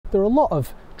There are a lot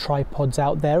of tripods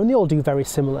out there and they all do very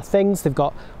similar things. They've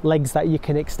got legs that you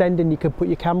can extend and you can put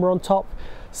your camera on top.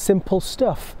 Simple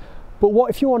stuff. But what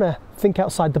if you want to think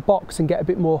outside the box and get a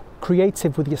bit more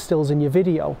creative with your stills and your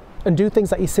video and do things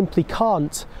that you simply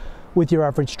can't with your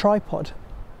average tripod?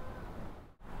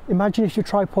 Imagine if your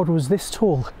tripod was this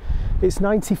tall. It's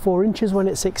 94 inches when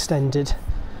it's extended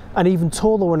and even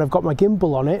taller when I've got my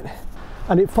gimbal on it,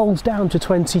 and it folds down to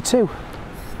 22.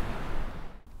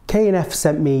 K&F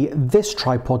sent me this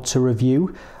tripod to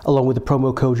review, along with the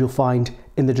promo code you'll find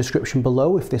in the description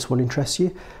below if this one interests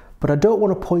you. But I don't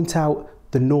want to point out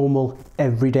the normal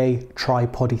everyday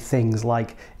tripod-y things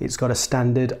like it's got a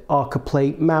standard Arca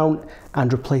plate mount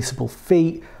and replaceable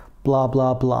feet, blah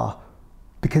blah blah.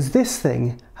 Because this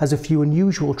thing has a few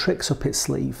unusual tricks up its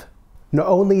sleeve. Not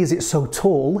only is it so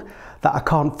tall that I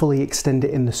can't fully extend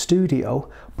it in the studio,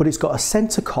 but it's got a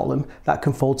center column that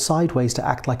can fold sideways to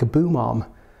act like a boom arm.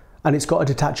 And it's got a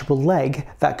detachable leg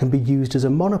that can be used as a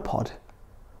monopod.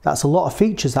 That's a lot of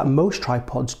features that most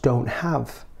tripods don't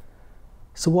have.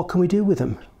 So what can we do with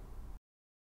them?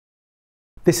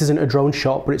 This isn't a drone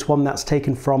shot, but it's one that's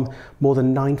taken from more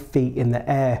than 9 feet in the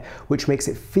air, which makes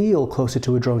it feel closer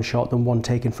to a drone shot than one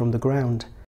taken from the ground.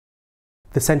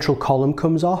 The central column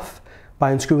comes off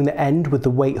by unscrewing the end with the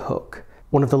weight hook.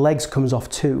 One of the legs comes off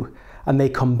too, and they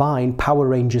combine Power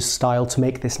Rangers style to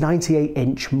make this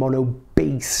 98-inch mono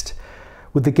beast.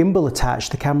 With the gimbal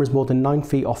attached, the camera is more than 9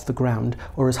 feet off the ground,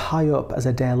 or as high up as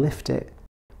I dare lift it.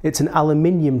 It's an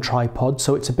aluminium tripod,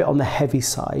 so it's a bit on the heavy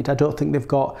side. I don't think they've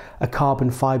got a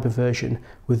carbon fibre version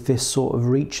with this sort of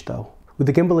reach though. With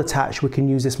the gimbal attached, we can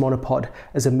use this monopod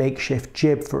as a makeshift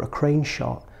jib for a crane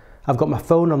shot. I've got my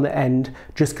phone on the end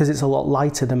just because it's a lot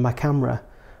lighter than my camera,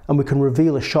 and we can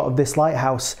reveal a shot of this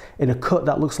lighthouse in a cut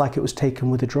that looks like it was taken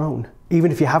with a drone.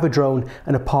 Even if you have a drone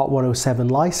and a Part 107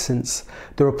 license,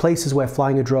 there are places where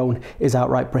flying a drone is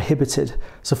outright prohibited,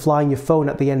 so flying your phone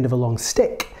at the end of a long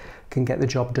stick can get the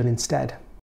job done instead.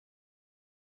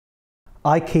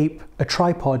 I keep a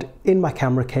tripod in my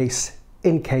camera case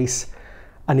in case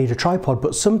I need a tripod,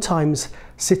 but sometimes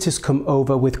sitters come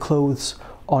over with clothes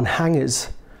on hangers,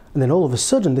 and then all of a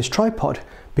sudden this tripod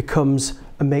becomes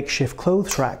a makeshift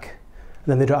clothes rack. And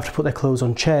then they don't have to put their clothes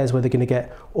on chairs where they're going to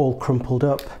get all crumpled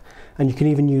up. And you can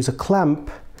even use a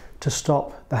clamp to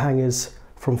stop the hangers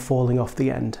from falling off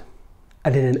the end.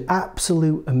 And in an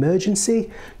absolute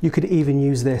emergency, you could even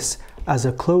use this as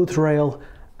a clothes rail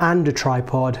and a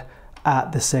tripod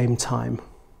at the same time.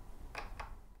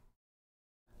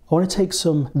 I want to take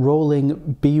some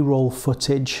rolling B-roll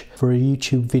footage for a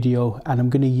YouTube video, and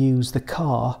I'm going to use the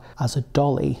car as a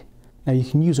dolly. Now you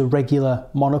can use a regular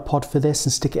monopod for this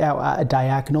and stick it out at a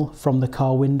diagonal from the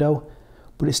car window,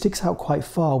 but it sticks out quite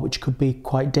far, which could be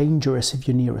quite dangerous if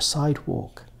you're near a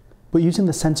sidewalk. But using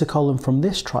the center column from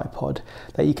this tripod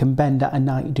that you can bend at a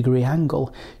 90-degree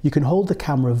angle, you can hold the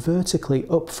camera vertically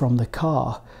up from the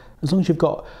car. As long as you've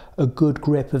got a good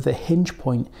grip of the hinge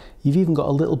point, you've even got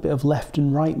a little bit of left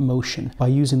and right motion by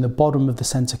using the bottom of the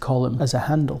center column as a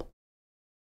handle.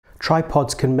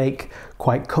 Tripods can make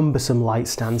quite cumbersome light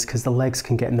stands because the legs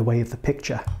can get in the way of the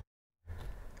picture.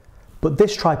 But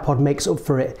this tripod makes up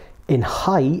for it in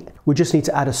height. We just need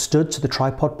to add a stud to the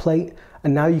tripod plate,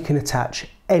 and now you can attach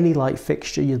any light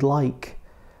fixture you'd like.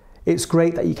 It's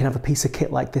great that you can have a piece of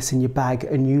kit like this in your bag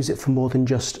and use it for more than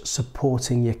just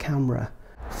supporting your camera.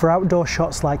 For outdoor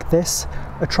shots like this,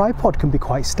 a tripod can be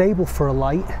quite stable for a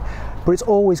light, but it's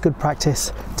always good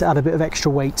practice to add a bit of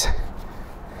extra weight.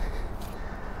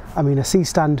 I mean, a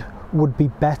C-stand would be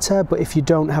better, but if you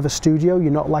don't have a studio,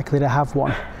 you're not likely to have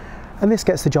one. And this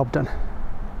gets the job done.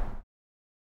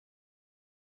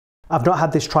 I've not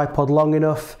had this tripod long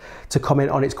enough to comment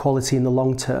on its quality in the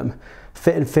long term.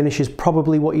 Fit and finish is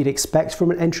probably what you'd expect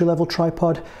from an entry-level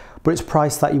tripod, but it's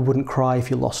priced that you wouldn't cry if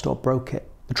you lost or broke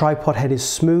it. The tripod head is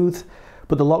smooth,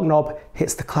 but the lock knob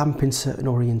hits the clamp in certain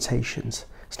orientations.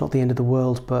 It's not the end of the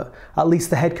world, but at least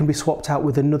the head can be swapped out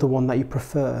with another one that you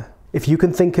prefer. If you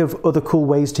can think of other cool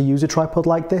ways to use a tripod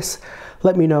like this,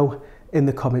 let me know in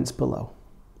the comments below.